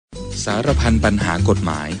สารพันปัญหากฎห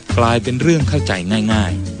มายกลายเป็นเรื่องเข้าใจง่า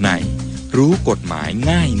ยๆในรู้กฎหมาย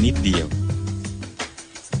ง่ายนิดเดียว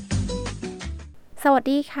สวัส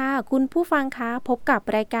ดีค่ะคุณผู้ฟังคะพบกับ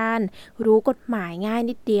รายการรู้กฎหมายง่าย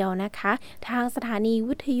นิดเดียวนะคะทางสถานี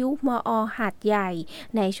วิทยุมอ.หาดใหญ่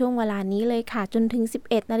ในช่วงเวลานี้เลยค่ะจนถึง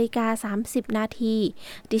 11:30 นาที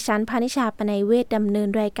ดิฉันพานิชา ปนัยเวชดำเนิน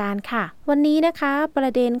รายการค่ะวันนี้นะคะปร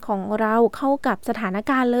ะเด็นของเราเข้ากับสถาน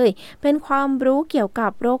การณ์เลยเป็นความรู้เกี่ยวกั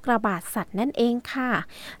บโรคระบาดสัตว์นั่นเองค่ะ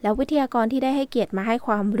แล้ววิทยากรที่ได้ให้เกียรติมาให้ค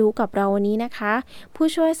วามรู้กับเราวันนี้นะคะผู้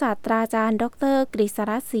ช่วยศาสตราจารย์ดร.กฤษ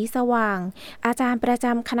รัตน์ศรีสว่างอาจารย์ประจ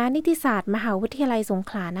ำคณะนิติศาสตร์มหาวิทยาลัยสง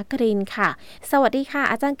ขลานครินทร์ค่ะสวัสดีค่ะ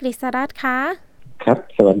อาจารย์กฤษรัตน์ค่ะครับ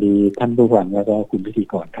สวัสดีท่านผู้ฟังแล้วก็คุณพิธี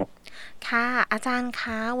กรครับค่ะอาจารย์ค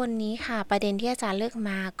ะวันนี้ค่ะประเด็นที่อาจารย์เลือก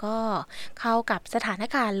มาก็เข้ากับสถาน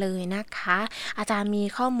การณ์เลยนะคะอาจารย์มี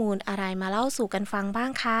ข้อมูลอะไรมาเล่าสู่กันฟังบ้าง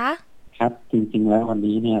คะครับจริงๆแล้ววัน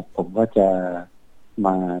นี้เนี่ยผมก็จะม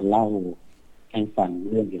าเล่าให้ฟัง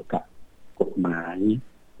เรื่องเกี่ยวกับกฎหมาย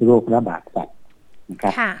โรคระบาดสัตว์นะค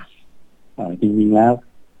รับค่ะจริงๆแล้ว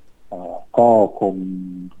ก็คง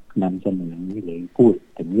นำเสนอหรือพูด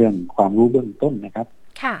ถึงเรื่องความรู้เบื้องต้นนะครับ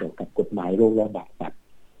เกี่ยวกับกฎหมายโรคระบาดสัตว์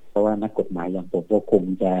เพราะว่านักกฎหมายอย่างผมก็คง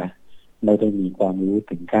จะไม่ได้มีความรู้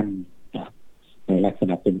ถึงขั้นในลักษ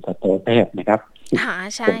ณะเป็นสัตวแพทย์นะครับ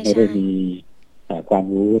ผมไม่ได้มีความ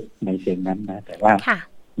รู้ในเชิงนั้นนะแต่ว่า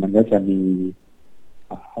มันก็จะมี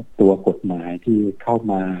ตัวกฎหมายที่เข้า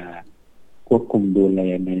มาควบคุมดูแล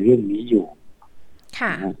ในเรื่องนี้อยู่ค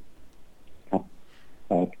รับ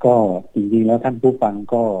ก็จริงๆแล้วท่านผู้ฟัง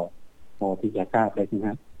ก็พอที่จะทราบเลยนะค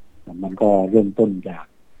รับมันก็เริ่มต้นจาก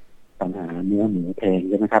ปัญหาเนื้อหมูแพง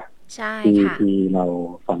ใช่ไหมครับใช่ค่ะที่เรา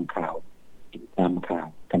ฟังข่าวติดตามข่าว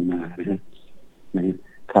กันมานะฮะ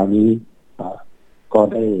คราวนี้ก็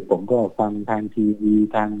ได้ผมก็ฟังทางทีวี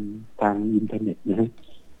ทางอินเทอร์เน็ตนะฮะ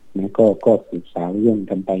ก็ศึกษาเรื่อง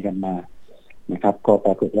กันไปกันมานะครับก็ป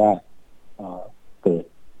รากฏว่าเกิด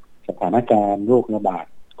สถานการณ์โรคระบาด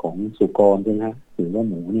ของสุกรใช่ไหมฮะหรือว่า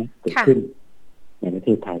หมูเนี่ยเกิดขึ้นในประเท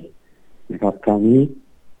ศไทยนะครับคราวนี้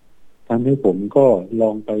ทำให้ผมก็ล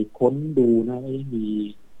องไปค้นดูนะว่ามี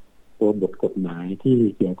ตัวบทกฎหมายที่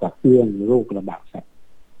เกี่ยวกับเรื่องโรคระบาดสัตว์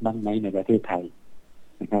บ้างไหมในประเทศไทย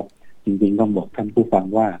นะครับจริงๆต้องบอกท่านผู้ฟัง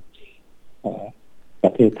ว่าปร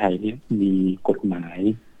ะเทศไทยเนี่ยมีกฎหมาย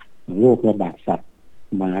โรคระบาดสัตว์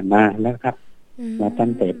มานานแล้วครับมาตั้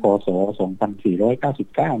งแต่พ.ศ.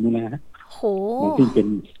 2499นู่นนะฮะที่เป็น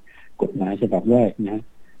กฎหมายฉบับแรกนะ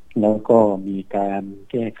แล้วก็มีการ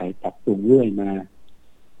แก้ไขปรับปรุงเรื่อยมา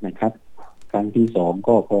นะครับครั้งที่2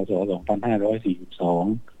ก็พ.ศ.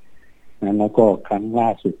 2542นะแล้วก็ครั้งล่า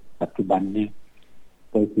สุดปัจจุบันเนี่ย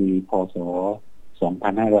ก็คือพ.ศ.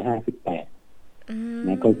 2558น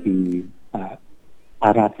ะก็คือพร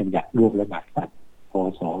ะราชบัญญัติโรคระบาดสัตว์พ.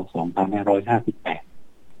ศ.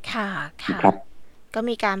 2558ค่ะครับก็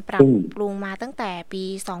มีการปรับปรุงมาตั้งแต่ปี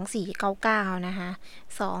2499นะคะ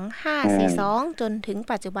2542จนถึง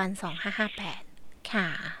ปัจจุบัน2558ค่ะ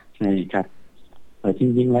ใช่ครับจ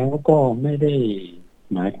ริงๆแล้วก็ไม่ได้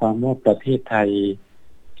หมายความว่าประเทศไทย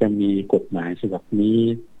จะมีกฎหมายฉบับนี้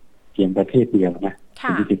เพียงประเทศเดียวนะ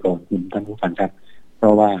คุณพิธีกรคุณท่านผู้ฟังครับเพรา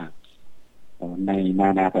ะว่าในนา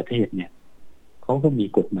นาประเทศเนี่ยเขาก็มี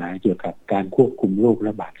กฎหมายเกี่ยวกับการควบคุมโรคร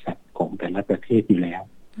ะบาดสัตว์ของแต่ละประเทศอยู่แล้ว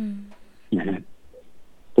นะฮะ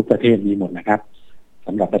ทุกประเทศมีหมดนะครับส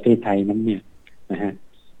ำหรับประเทศไทยนั้นเนี่ยนะฮะ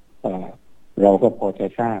เราก็พอจะ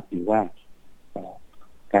ทราบอยู่ว่า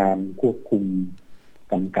การควบคุม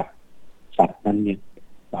กำกับสัตว์นั้นเนี่ย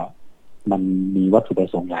มันมีวัตถุประ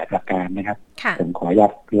สงค์หลายประการนะครับผมขออนุญา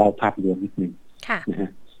ตเล่าภาพรวมนิดนึงนะฮะ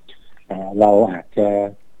เราอาจจะ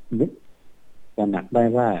นึกตระหนักได้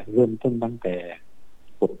ว่าเริ่มต้นตั้งแต่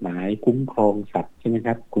กฎหมายคุ้มครองสัตว์ใช่ไหมค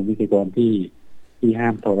รับคุณวิทยากรที่ห้า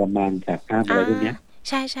มทรมานสัตว์ห้ามอะไรพวกนี้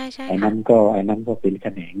ใช่ใช่ใช่ไอ้นั้นก็เป็นแข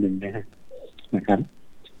นงหนึ่งนะครับ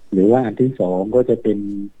หรือว่าอันที่สองก็จะเป็น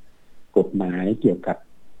กฎหมายเกี่ยวกับ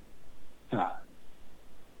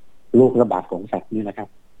โรคระบาดของสัตว์นี่นะครับ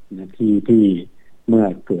ที่เมื่อ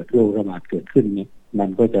เกิดโรคระบาดเกิดขึ้นเนี่ยมัน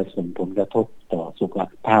ก็จะส่งผลกระทบต่อสุข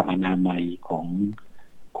ภาพอนามัยของ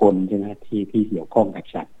คนใช่ไหมที่เกี่ยวข้องกับ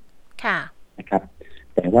สัตว์นะครับ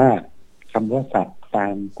แต่ว่าคำว่าสัตว์ตา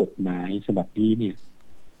มกฎหมายฉบับนี้เนี่ย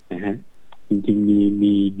นะฮะจริงๆ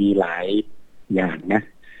มีหลายอย่าง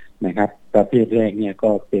นะครับประเภทแรกเนี่ยก็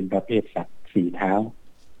เป็นประเภทสัตว์สี่เท้า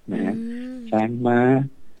นะฮะช้างม้า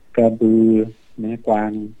กระบือนะกวา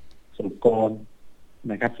งสุกร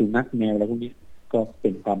นะครับสุนัขแมวแล้วพวกนี้ก็เป็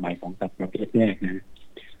นความหมายของสัตว์ประเภทแรกนะ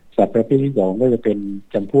สัตว์ประเภทที่สองก็จะเป็น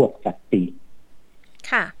จำพวกสัตว์ปีก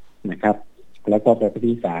นะครับแล้วก็ประเภท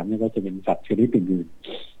ที่สามนี่ก็จะเป็นสัตว์ชนิดอื่น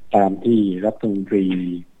ๆตามที่รัฐมนตรี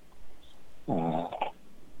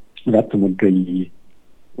รัฐมนตรี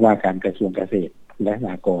ว่าการกระทรวงเกษตรและส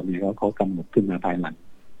หกรณ์เนี่ยเขากำหนดขึ้นมาภายหลัง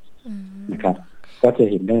นะครับก็จะ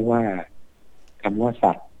เห็นได้ว่าคำว่า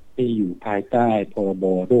สัตว์ที่อยู่ภายใต้พรบ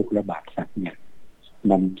โรคระบาดสัตว์เนี่ย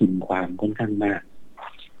มันกินความค่อนข้างมาก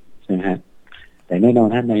นะฮะแต่แน่นอน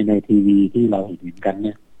ในทีวีที่เราเห็นกันเ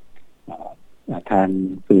นี่ยทาง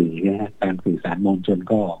สื่อนะฮะการสื่อสารมวลชน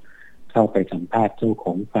ก็เข้าไปสัมภาษณ์เจ้าข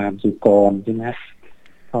องฟาร์มสุกรใช่ไหม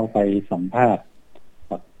เข้าไปสัมภาษณ์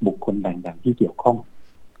บุคคลต่างๆที่เกี่ยวข้อง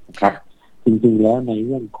นะครับจริงๆแล้วในเ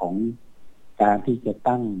รื่องของการที่จะ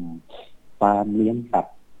ตั้งฟาร์มเลี้ยงสัต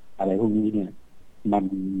ว์อะไรพวกนี้เนี่ยมัน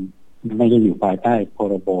ไม่ได้อยู่ภายใต้พ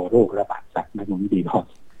รบโรคระบาดสัตว์นะผมดีบอก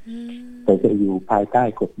แต่จะอยู่ภายใต้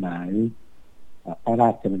กฎหมายพระรา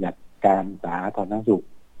ชบัญญัติการสาธารณสุข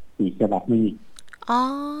อีกฉบับนึง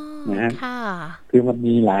นะฮะคือมัน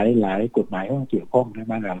มีหลายกฎหมายที่เกี่ยวข้องใน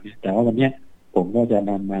บ้านเราเนี่ยแต่ว่าวันนี้ผมก็จะ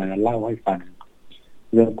นำมาเล่าให้ฟัง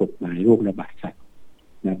เรื่องกฎหมายโรคระบาดสัตว์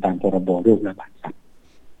ตามพรบโรคระบาดสัตว์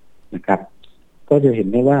นะครับก็จะเห็น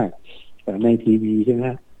ได้ว่าในทีวีใช่ไหม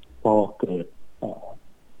พอเกิด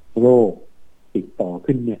โรคติดต่อ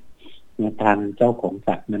ขึ้นเนี่ยทางเจ้าของ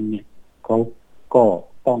สัตว์นั้นเนี่ยเขาก็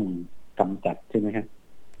ต้องกำจัดใช่ไหมฮะ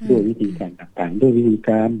ด้วยวิธีการต่างๆด้วยวิธี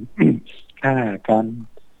การฆ่าก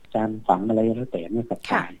ารฝังอะไรแล้วแต่เมื่อสัตว์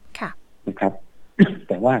ตายนะครับ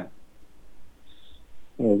แต่ว่า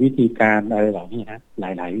วิธีการอะไรเหล่านี้นะห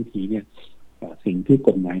ลายๆวิธีเนี่ยสิ่งที่ก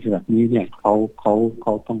ฎหมายฉบับนี้เนี่ยเข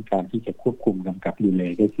าต้องการที่จะควบคุมกำกับดูแล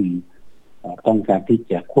ก็คือต้องการที่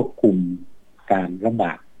จะควบคุมการระบ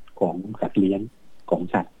าดของสัตว์เลี้ยงของ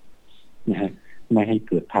สัตว์นะฮะไม่ให้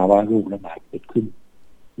เกิดภาวะโรคระบาดเกิดขึ้น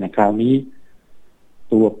ในคราวนี้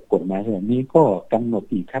ตัวกฎหมายฉบับนี้ก็กำหนด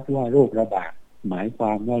อีกครับว่าโรคระบาดหมายคว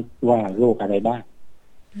ามว่าโรคอะไรบ้าง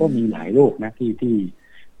ก็มีหลายโรคนะ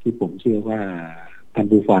ที่ผมเชื่อว่าท่าน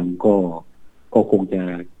ผู้ฟังก็คงจะ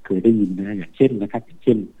เคยได้ยินนะอย่างเช่นนะครับอย่างเ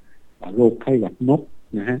ช่นโรคไข้หวัดนก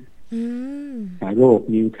นะฮะโรค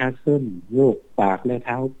นิวคาสเซิลโรคปากและเ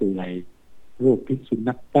ท้าเปื่อยโรคพิษสุ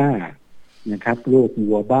นัขบ้านะครับโรค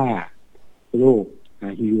วัวบ้าโรค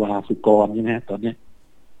ฮีวาสุกรใช่ไหมตอนนี้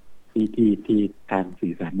ที่ทาง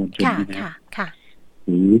สื่อสารมวลชนนี่นะห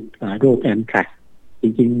รือโรคแอนทรักซ์จ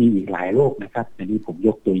ริงๆมีอีกหลายโรคนะครับอันนี้ผมย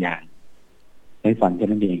กตัวอย่างให้ฟังแค่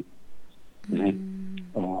นั้นเองนะ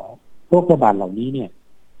โรคระบาดเหล่านี้เนี่ย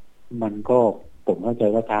มันก็ผมเข้าใจ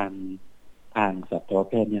ว่าทางสัตว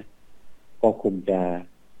แพทย์เนี่ยก็คงจะ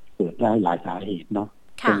เกิดได้หลายสาเหตุเนาะ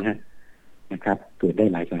ใช่ไหมนะครับเกิดได้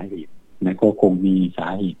หลายสาเหตุนะก็คงมีสา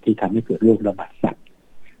เหตุที่ทำให้เกิดโรคระบาดสัตว์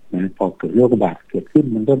นะพอเกิดโรคระบาดเกิดขึ้น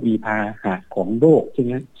มันก็มีพาหะของโรคใช่ไ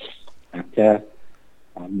หมอาจจะ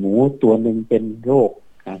หมูตัวหนึ่งเป็นโรค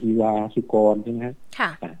ฮีวาสุกรใช่ไหม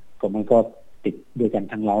ก็มันก็ติดด้วยกัน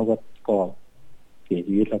ทั้งเล้าก็เสีย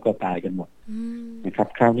ชีวิตแล้วก็ตายกันหมดนะครับ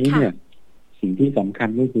คราวนี้เนี่ยสิ่งที่สำคัญ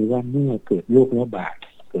ก็คือว่าเมื่อเกิดโรคระบาด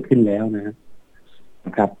เกิดขึ้นแล้วนะ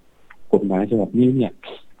ครับกฎหมายฉบับนี้เนี่ย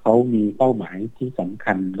เขามีเป้าหมายที่สำ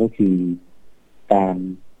คัญก็คือการ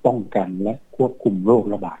ป้องกันและควบคุมโรค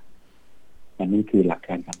ระบาดอันนี้คือหลักก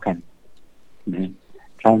ารสำคัญนะ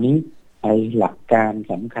คราวนี้ไอ้หลักการ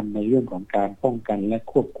สำคัญในเรื่องของการป้องกันและ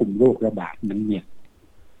ควบคุมโรคระบาดนั้นเนี่ย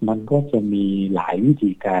มันก็จะมีหลายวิ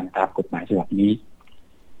ธีการตามกฎหมายฉบับนี้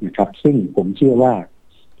นะครับซึ่งผมเชื่อว่า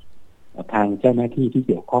ทางเจ้าหน้าที่ที่เ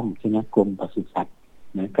กี่ยวข้องใช่ไหมกรมปศุสัตว์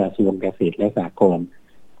นะกระทรวงเกษตรและสหกรณ์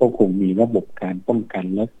ก็คงมีระบบการป้องกัน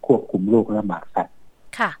และควบคุมโรคระบาดสัตว์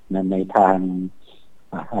ในทาง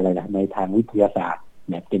ในทางวิทยาศาสตร์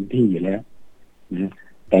แบบเต็มที่อยู่แล้วนะ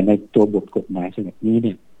แต่ในตัวบทกฎหมายฉบับนี้เ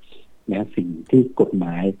นี่ยนะสิ่งที่กฎหม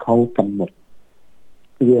ายเขากำหนด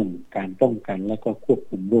เรื่องการป้องกันและก็ควบ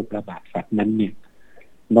คุมโรคระบาดสัตว์นั้นเนี่ย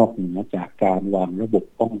นอกเหนือจากการวางระบบ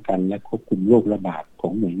ป้องกันและควบคุมโรคระบาดขอ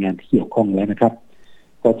งหน่วยงานที่เกี่ยวข้องแล้วนะครับ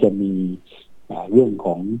ก็จะมีเรื่องข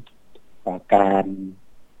องการ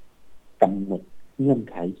กำหนดเงื่อน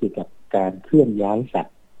ไขเกี่ยวกับการเคลื่อนย้ายสัต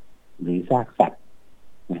ว์หรือซากสัตว์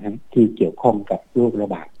นะฮะที่เกี่ยวข้องกับโรคระ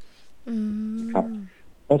บาดครับ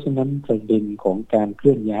เพราะฉะนั้นประเด็นของการเค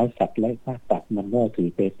ลื่อนย้ายสัตว์และซากสัตว์มันก็ถือ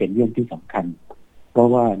เป็นเรื่องที่สำคัญเพราะ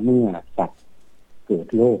ว่าเมื่อสัตว์เกิด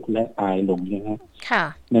โรคและตายลงนะครับ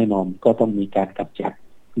แน่นอนก็ต้องมีการกำจัด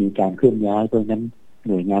มีการเคลื่อนย้ายเพราะฉะนั้น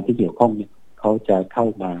หน่วยงานที่เกี่ยวข้องเนี่ยเขาจะเข้า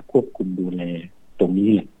มาควบคุมดูแลตรงนี้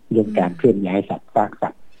แหละเรื่องการเคลื่อนย้ายสัตว์ซากสั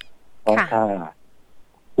ตว์เพราะถ้า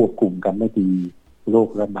ควบคุมกันไม่ดีโรค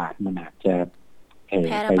ระบาดมันอาจจะแ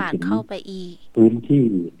พร่ไปถึงพื้นที่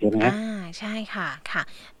อื่นใช่ไหมใช่ค่ะค่ะ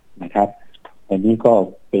นะครับอันนี้ก็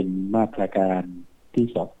เป็นมาตรการที่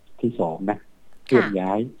สองนะเคลื่อนย้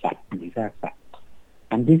ายสัตว์หรือซากสัตว์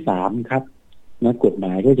อันที่สามครับกฎหม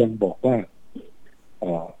ายก็ยังบอกว่า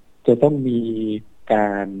จะต้องมีก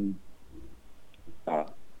าร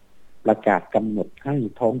ประกาศกำหนดให้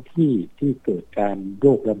ท้องที่ที่เกิดการโร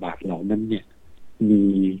คระบาดเหล่านั้นเนี่ยมี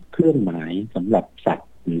เครื่องหมายสำหรับสัตว์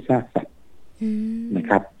หรือซากสัตว์นะ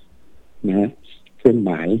ครับนะเครื่องห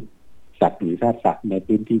มายสัตว์หรือซากสัตว์ใน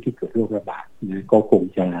พื้นที่ที่เกิดโรคระบาดนะก็คง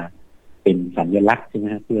จะเป็นสัญลักษณ์ใช่ไหม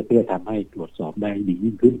เพื่อทำให้ตรวจสอบได้ดี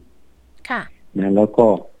ยิ่งขึ้นค่ะนะแล้วก็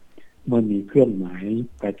เมื่อมีเครื่องหมาย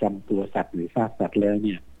ประจำตัวสัตว์หรือซากสัตว์แล้วเ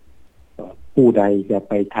นี่ยผู้ใดจะ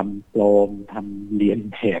ไปทำปลอมทำเลียน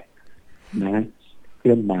แบบนะเค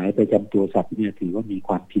รื่องหมายประจำตัวสัตว์เนี่ยถือว่ามีค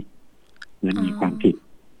วามผิดนะมีความผิด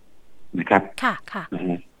นะครับค่ะค่ะนะฮ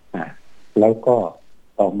ะแล้วก็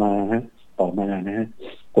ต่อมานะฮะ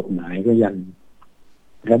กฎหมายก็ยัง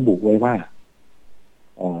ระบุไว้ว่า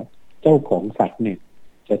เจ้าของสัตว์เนี่ย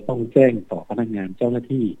จะต้องแจ้งต่อพนักงานเจ้าหน้า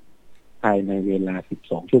ที่ภายในเวลา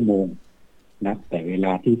12 ชั่วโมงนะแต่เวล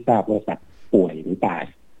าที่ทราบว่าสัตว์ป่วยหรือตาย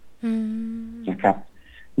นะครับ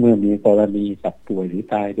เมื่อมีกรณีสัตว์ป่วยหรือ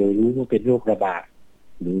ตายโดยรู้ว่าเป็นโรคระบาด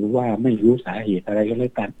หรือว่าไม่รู้สาเหตุอะไรก็แล้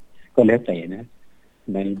วแต่นะ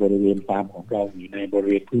ในบริเวณฟาร์มของเราหรือในบริ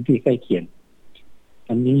เวณพื้นที่ใกล้เคียง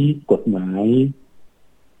อันนี้กฎหมาย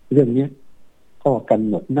เรื่องนี้ก็กำ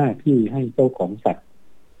หนดหน้าที่ให้เจ้าของสัตว์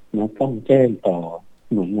นะต้องแจ้งต่อ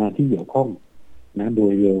หน่วยงานที่เกี่ยวข้องนะโด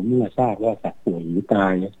ยเร็วเมื่อทราบว่าสัตว์ป่วยหรือตา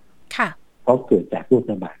ยเพราะเกิดจากโรค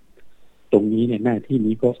ระบาดตรงนี้เนี่ยหน้าที่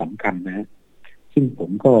นี้ก็สำคัญนะซึ่งผ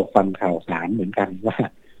มก็ฟังข่าวสารเหมือนกันว่า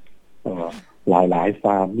หลายฟ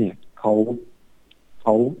าร์มเนี่ยเข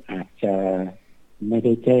าอาจจะไม่ไ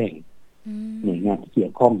ด้แจ้งหน่วยงานที่เกี่ย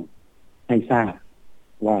วข้องให้ทราบ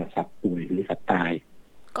ว่าสัตว์ป่วยหรือสัตว์ตาย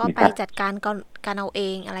ก็ไปจัดการกันเอาเอ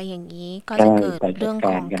งอะไรอย่างนี้ก็จะเกิดเรื่อง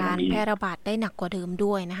ของการแพร่ระบาดได้หนักกว่าเดิม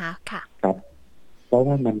ด้วยนะคะค่ะครับเพราะ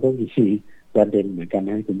ว่ามันก็มีประเด็นเหมือนกันน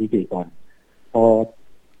ะคุณพิธีกรพอ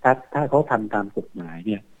ถ้าเขาทำตามกฎหมายเ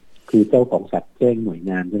นี่ยคือเจ้าของสัตว์แจ้งหน่วย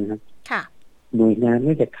งานใช่ไหมครับค่ะหน่วยงาน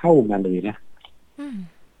ก็จะเข้ามาเลยนะ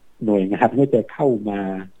หน่วยงานก็จะเข้ามา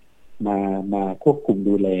ควบคุม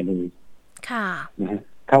ดูแลเลยค่ะนะ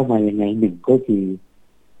เข้ามายังไงหนึ่งก็คือ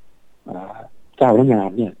เจ้าพนักงาน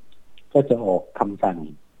เนี่ยก็จะออกคำสั่ง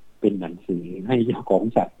เป็นหนังสือให้เจ้าของ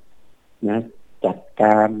สัตว์นะจัดก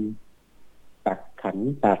ารกักขัง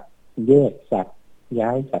สัตว์แยกสัตว์ย้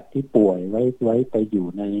ายสัตว์ที่ป่วยไว้ไปอยู่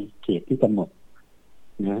ในเขตที่กำหนด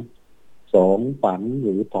นะฝังห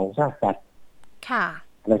รือเผาซากสัตว์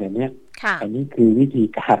อะไรแบบนี้อันนี้คือวิธี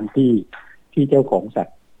การที่เจ้าของสัต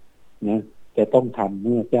ว์นะจะต้องทำเ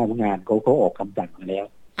มื่อเจ้าพนักงานเขาออกคำสั่งมาแล้ว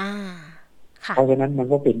เพราะฉะนั้นมัน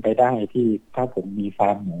ก็เป็นไปได้ที่ถ้าผมมีฟา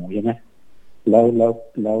ร์มหมูใช่ไหมแล้ว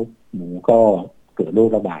หมูก็เกิดโรค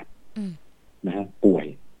ระบาดนะฮะป่วย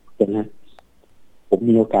ใช่ไหมผม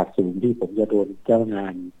มีโอกาสสูงที่ผมจะโดนเจ้างา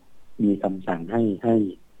นมีคำสั่งใ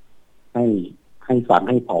ห้ฝัง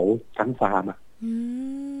ให้เผาทั้งฟาร์ม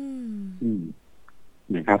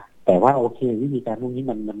นะครับแต่ว่าโอเควิธีการพวกนี้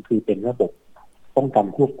มันคือเป็นระบบป้องกัน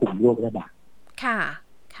ควบคุมโรคระบาดค่ะ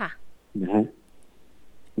น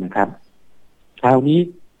ะครับคราวนี้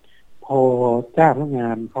พอเจ้าพนักงา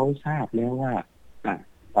นเขาทราบแล้วว่า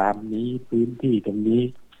ฟาร์มนี้พื้นที่ตรงนี้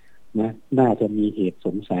นะน่าจะมีเหตุส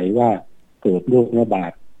งสัยว่าเกิดโรคระบา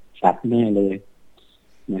ดสัตว์แน่เลย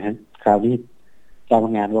นะฮะคราวนี้เจ้าพนั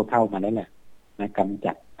กงานก็เข้ามาแล้วแหละนะกำ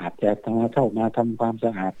จัดอาจจะเข้ามาทำความส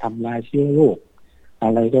ะอาดทำลายเชื้อโรคอะ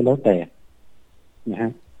ไรก็แล้วแต่นะฮ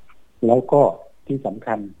ะแล้วก็ที่สำ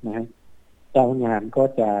คัญนะฮะเจ้าพนักงานก็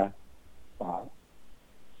จะ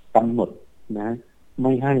กำหนดนะไ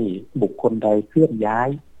ม่ให้บุคคลใดเคลื่อนย้าย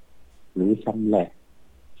หรือชำแหละ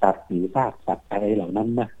สัตว์หรือซากสัตว์อะไรเหล่านั้น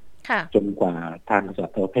นะจนกว่าทางสัต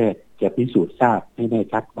วแพทย์จะพิสูจน์ทราบให้แน่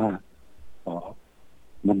ชัดว่า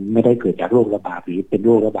มันไม่ได้เกิดจากโรคระบาดหรือเป็นโร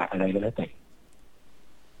คระบาดอะไรก็แล้วแต่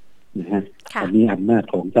นะฮะอันนี้อำนาจ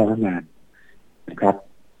ของเจ้าพนักงานนะครับ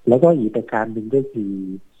แล้วก็อีกประการหนึ่งก็คือ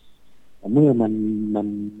เมื่อมัน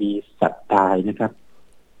มีสัตว์ตายนะครับ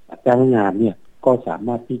เจ้าพนักงานเนี่ยก็สาม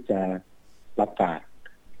ารถที่จะประกาศ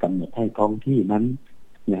กำหนดให้ท้องที่นั้น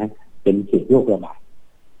นะเป็นเขตโรคระบาด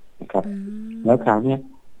นะครับแล้วคราวนี้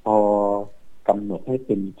พอกำหนดให้เ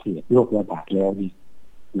ป็นเขตโรคระบาดแล้วนี่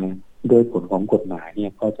นะโดยผลของกฎหมายเนี่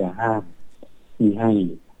ยก็จะห้ามมีให้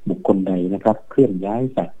บุคคลใดนะครับเคลื่อนย้าย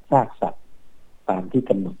สัตว์ซากสัตว์ตามที่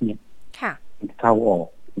กำหนดเนี่ยเข้าออก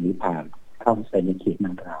หรือผ่านเข้าในเขต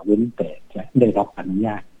ดังกล่าวเว้นแต่จะได้รับอนุญ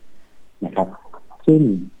าตนะครับซึ่ง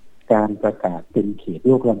การประกาศเป็นเขตโ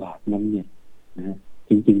รคระบาดนั้นเนี่ยนะ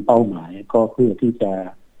จริงๆเป้าหมายก็เพื่อที่จะ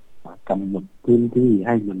กำหนดพื้นที่ใ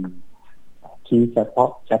ห้มันชี้เฉพา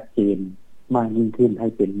ะชัดเจนมากยิ่งขึ้นให้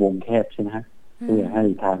เป็นวงแคบใช่ไหมฮะเพื่อให้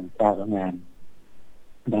ทางเจ้าพนักงาน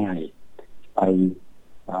ได้ไป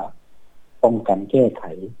ป้องกันแก้ไข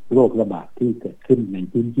โรคระบาดที่เกิดขึ้นใน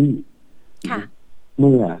พื้นที่ เ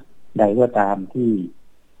มื่อใดก็ตามที่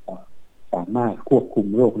สามารถควบคุม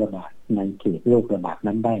โรคระบาดในเขตโรคระบาด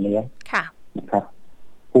นั้นได้แล้วนะครับ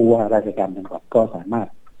ผู้ว่าราชการจังหวัดก็สามารถ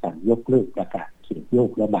สั่งยกเลิกประกาศเขตโร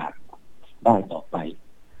คระบาดได้ต่อไป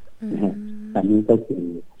นะฮะอันนี้ก็คือ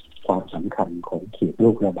ความสำคัญของเขตโร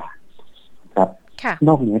คระบาดครับน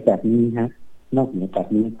อกเหนือจากนี้ครับ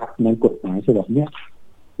ในกฎหมายฉบับนี้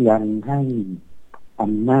ยังให้อ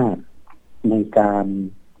ำนาจในการ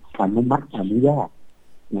อนุมัติอนุญาต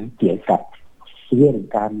นะเกี่ยวกับเรื่อง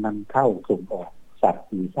การนำเข้าส่งออกสัตว์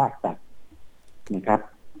หรือซากสัตว์นะครับ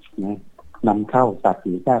นะนำเข้าสัตว์ห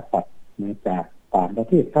รือซากสัตว์นะจากต่างประ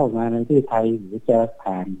เทศเข้ามาในประเทศไทยหรือจะ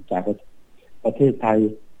ผ่านจากประเทศไทย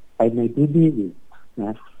ไปในพื้นที่อื่นน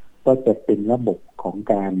ะก็จะเป็นระบบของ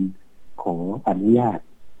การขออนุญาต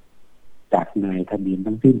จากนายทะเบียน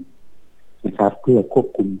ทั้งสิ้นนะครับเพื่อควบ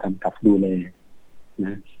คุมกำกับดูแลน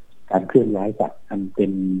ะการเคลื่อนย้ายสัตว์อันเป็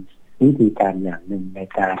นวิธีการอย่างหนึ่งใน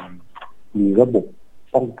การมีระบบ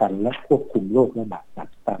ป้องกันและควบคุมโรคระบาดสัต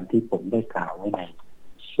ว์ตามที่ผมได้กล่าวไว้ใน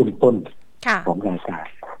ช่วงต้นของรายการ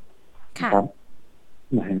ครับ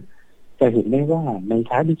นะฮะจะเห็นได้ว่าใน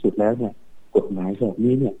ท้ายที่สุดแล้วเนี่ยกฎหมายฉบับ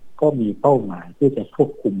นี้เนี่ยก็มีเป้าหมายที่จะคว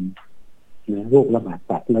บคุมโรคระบาด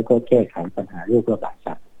สัตว์แล้วก็แก้ไขปัญหาโรคระบาด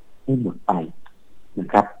สัตว์ให้หมดไปนะ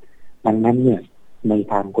ครับดังนั้นเนี่ยใน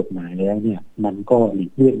ทางกฎหมายแล้วเนี่ยมันก็หลี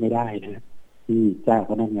กเลี่ยงไม่ได้นะที่เจ้า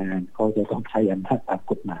พนักงานเขาจะต้องใช้อำนาจตาม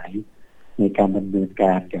กฎหมายในการดำเนินก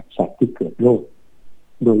ารกับสัตว์ที่เกิดโรค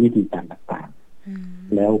โดยวิธีการต่าง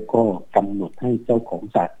ๆแล้วก็กำหนดให้เจ้าของ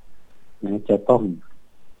สัตว์นะจะต้อง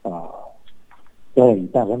แจ้ง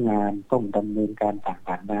เจ้าพนักงานต้องดำเนินการ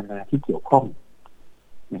ต่างๆนานาที่เกี่ยวข้อง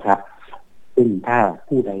นะครับซึ่งถ้า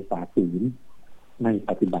ผู้ใดฝ่าฝืนไม่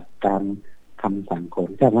ปฏิบัติตามคำสั่งของ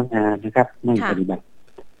เจ้าพนักงานนะครับไม่ปฏิบัติ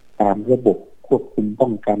ตามระบบควบคุมป้อ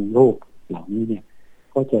งกันโรคเหล่านี้เนี่ย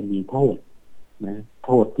ก็จะมีโทษนะโ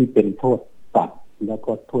ทษที่เป็นโทษปรับแล้ว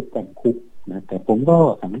ก็โทษจำคุกนะแต่ผมก็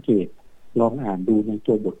สังเกตลองอ่านดูใน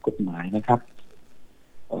ตัวบทกฎหมายนะครับ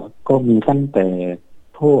ก็มีตั้งแต่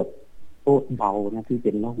โทษเบานะที่เ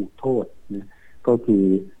ป็นละหุโทษนะก็คือ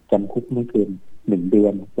จำคุกไม่เกิน1 เดือ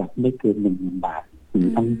นปรับไม่เกิน10,000 บาทหรือ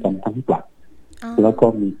ทั้งจำทั้งปรับแล้วก็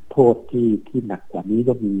มีโทษที่หนักกว่านี้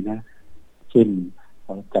ก็มีนะเช่น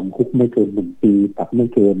จำคุกไม่เกิน1 ปีปรับไม่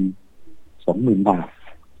เกิน20,000 บาท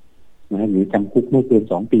นะหรือจำคุกไม่เกิน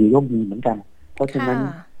2 ปีก็มีเหมือนกันเพราะฉะนั้น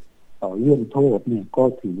เรื่องโทษเนี่ยก็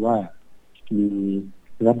ถือว่ามี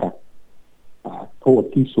ระดับโทษ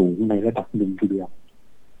ที่สูงในระดับหนึ่งทีเดียว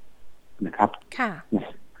นะครับ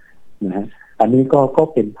นะฮะอันนี้ก็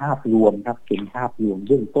เป็นภาพรวมครับเป็นภาพรวมเ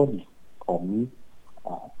บื้องต้นของ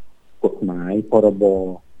กฎหมายพรบ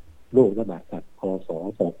โรคระบาดสัตว์พ.ศ.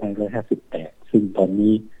 2558ซึ่งตอน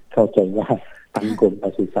นี้เข้าใจว่าทั้งกรมป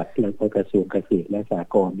ศุสัตว์และกระทรวงเกษตรและสห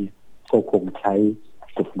กรณ์เนี่ยก็คงใช้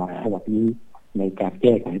กฎหมายฉบับนี้ในการแ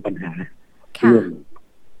ก้ไขปัญหาเรื่อง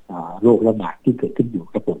โรคระบาดที่เกิดขึ้นอยู่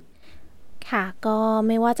ครับผม ค่ะก็ไ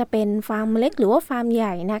ม่ว่าจะเป็นฟาร์มเล็กหรือว่าฟาร์มให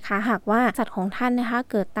ญ่นะคะหากว่าสัตว์ของท่านนะคะ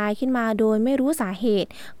เกิดตายขึ้นมาโดยไม่รู้สาเหตุ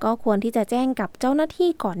ก็ควรที่จะแจ้งกับเจ้าหน้าที่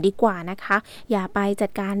ก่อนดีกว่านะคะอย่าไปจั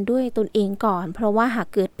ดการด้วยตนเองก่อนเพราะว่าหาก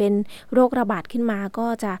เกิดเป็นโรคระบาดขึ้นมาก็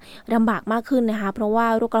จะลำบากมากขึ้นนะคะเพราะว่า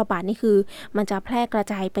โรคระบาดนี่คือมันจะแพร่กระ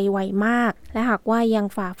จายไปไวมากและหากว่ายัง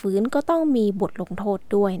ฝ่าฝืนก็ต้องมีบทลงโทษ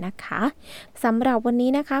ด้วยนะคะสำหรับวันนี้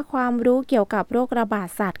นะคะความรู้เกี่ยวกับโรคระบาด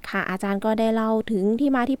สัตว์ค่ะอาจารย์ก็ได้เล่าถึงที่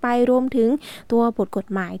มาที่ไปรวมถึงตัวบทกฎ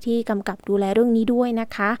หมายที่กำกับดูแลเรื่องนี้ด้วยนะ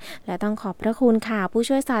คะและต้องขอบพระคุณค่ะผู้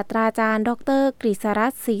ช่วยศาสตราจารย์ดร.กฤษรั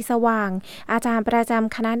ตน์ศรีสว่างอาจารย์ประจ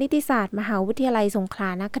ำคณะนิติศาสตร์มหาวิทยาลัยสงขลา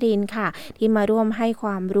นครินทร์ค่ะที่มาร่วมให้คว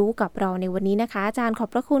ามรู้กับเราในวันนี้นะคะอาจารย์ขอบ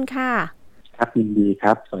พระคุณค่ะครับยินดีค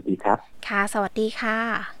รับสวัสดีครับค่ะสวัสดีค่ะ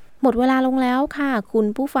หมดเวลาลงแล้วค่ะคุณ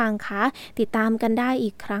ผู้ฟังคะติดตามกันได้อี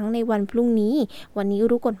กครั้งในวันพรุ่งนี้วันนี้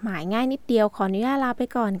รู้กฎหมายง่ายนิดเดียวขออนุญาตลาไป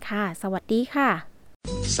ก่อนค่ะสวัสดีค่ะ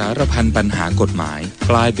สารพันปัญหากฎหมาย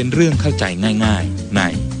กลายเป็นเรื่องเข้าใจง่ายๆใน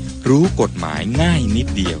รู้กฎหมายง่ายนิด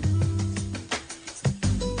เดียว